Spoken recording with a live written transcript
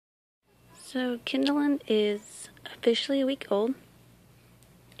So Kendalyn is officially a week old,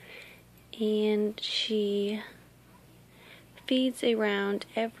 and she feeds around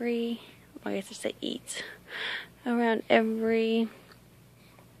every, well, I guess I say eats, around every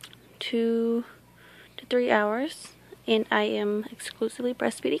 2 to 3 hours, and I am exclusively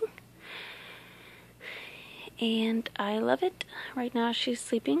breastfeeding, and I love it. Right now she's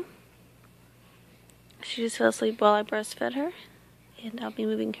sleeping. She just fell asleep while I breastfed her, and I'll be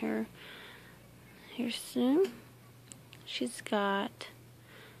moving her here soon. She's got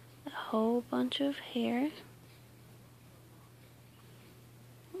a whole bunch of hair,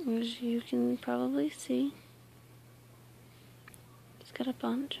 as you can probably see. She's got a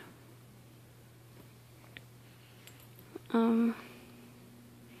bunch.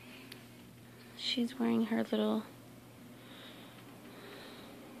 She's wearing her little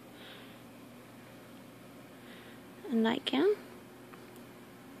nightgown.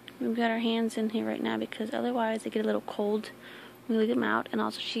 We've got our hands in here right now because otherwise they get a little cold when we leave them out, and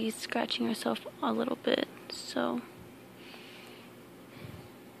also she's scratching herself a little bit, so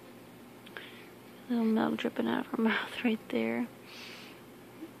a little milk dripping out of her mouth right there.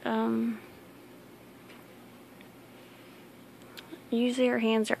 Usually her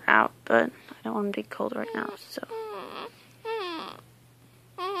hands are out, but I don't want them to be cold right now, so.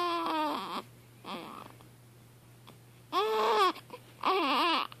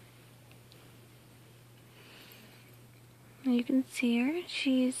 You can see her.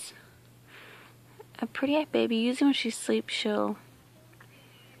 She's a pretty baby. Usually when she sleeps, she'll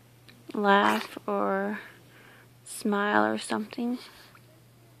laugh or smile or something.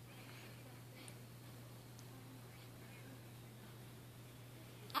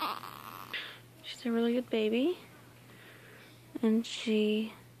 She's a really good baby, and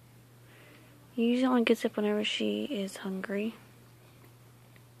she usually only gets up whenever she is hungry,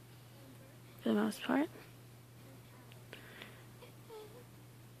 for the most part.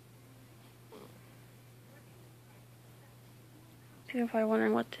 People are probably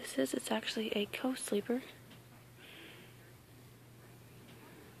wondering what this is. It's actually a co-sleeper.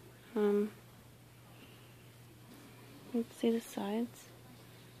 You can see the sides,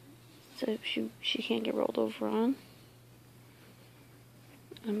 so she can't get rolled over on.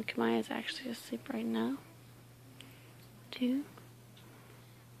 Kamaya's actually asleep right now, too.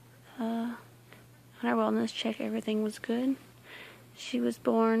 On our wellness check, everything was good. She was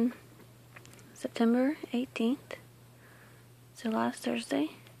born September 18th. So last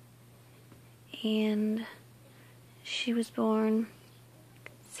Thursday, and she was born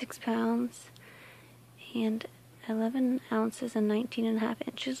 6 pounds and 11 ounces and 19.5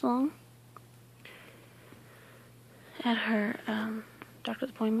 inches long. At her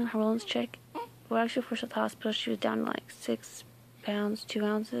doctor's appointment, her wellness check, well, actually before she left the hospital, she was down to like 6 pounds, 2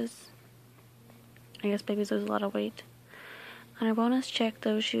 ounces. I guess babies lose a lot of weight. On her wellness check,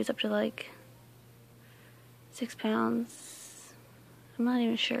 though, she was up to like 6 pounds. I'm not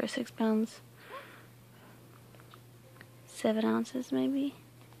even sure, 6 pounds, 7 ounces maybe.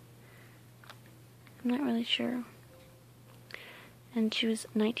 I'm not really sure. And she was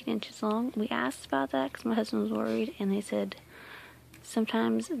 19 inches long. We asked about that because my husband was worried, and they said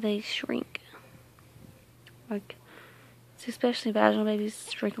sometimes they shrink. Like, especially vaginal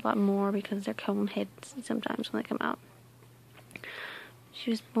babies shrink a lot more because they're cone heads sometimes when they come out. She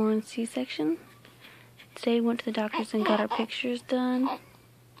was born C-section. Today we went to the doctor's and got our pictures done.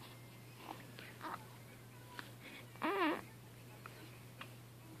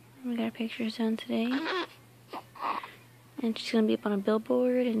 We got our pictures done today. And she's going to be up on a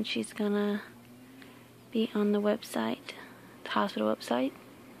billboard, and she's going to be on the website, the hospital website.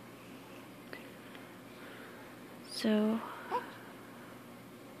 So,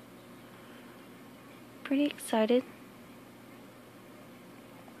 pretty excited.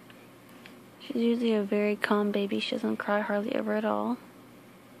 She's usually a very calm baby. She doesn't cry hardly ever at all.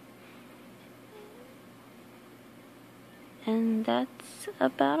 And that's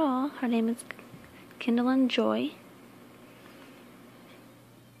about all. Her name is Kendalyn Joy.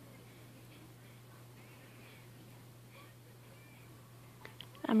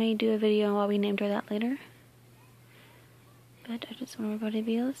 I may do a video on why we named her that later. But I just want everybody to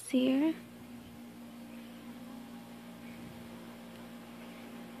be able to see her.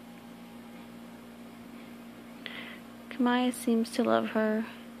 Kamaya seems to love her,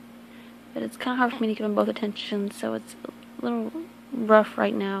 but it's kind of hard for me to give them both attention, so it's a little rough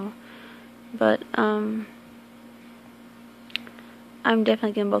right now. But I'm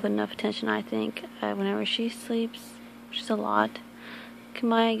definitely giving both enough attention, I think. Whenever she sleeps, which is a lot,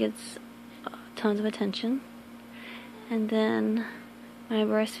 Kamaya gets tons of attention. And then when I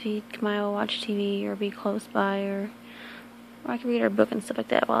breastfeed, Kamaya will watch TV or be close by, or I can read her book and stuff like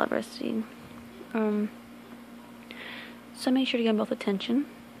that while I breastfeed. So make sure to give them both attention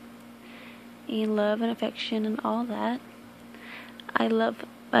and love and affection and all that. I love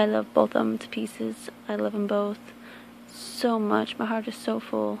both of them to pieces. I love them both so much. My heart is so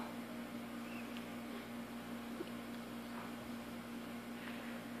full.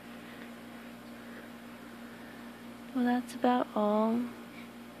 Well, that's about all.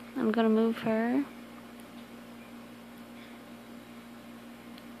 I'm gonna move her.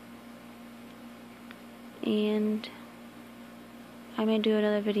 And I may do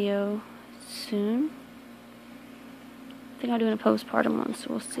another video soon. I think I'm doing a postpartum one, so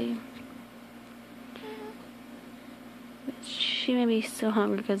we'll see. She may be so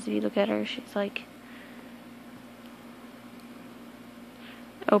hungry because if you look at her, she's like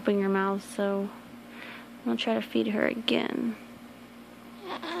opening her mouth, so I'm gonna try to feed her again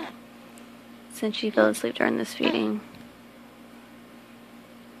since she fell asleep during this feeding.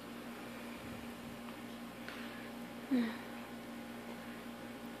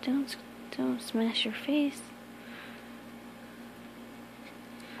 Don't smash your face.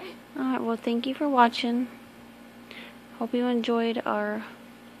 Alright, well, thank you for watching. Hope you enjoyed our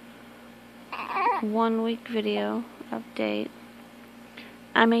 1 week video update.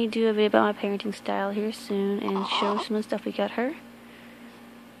 I may do a video about my parenting style here soon and show some of the stuff we got her.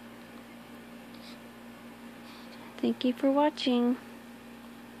 Thank you for watching.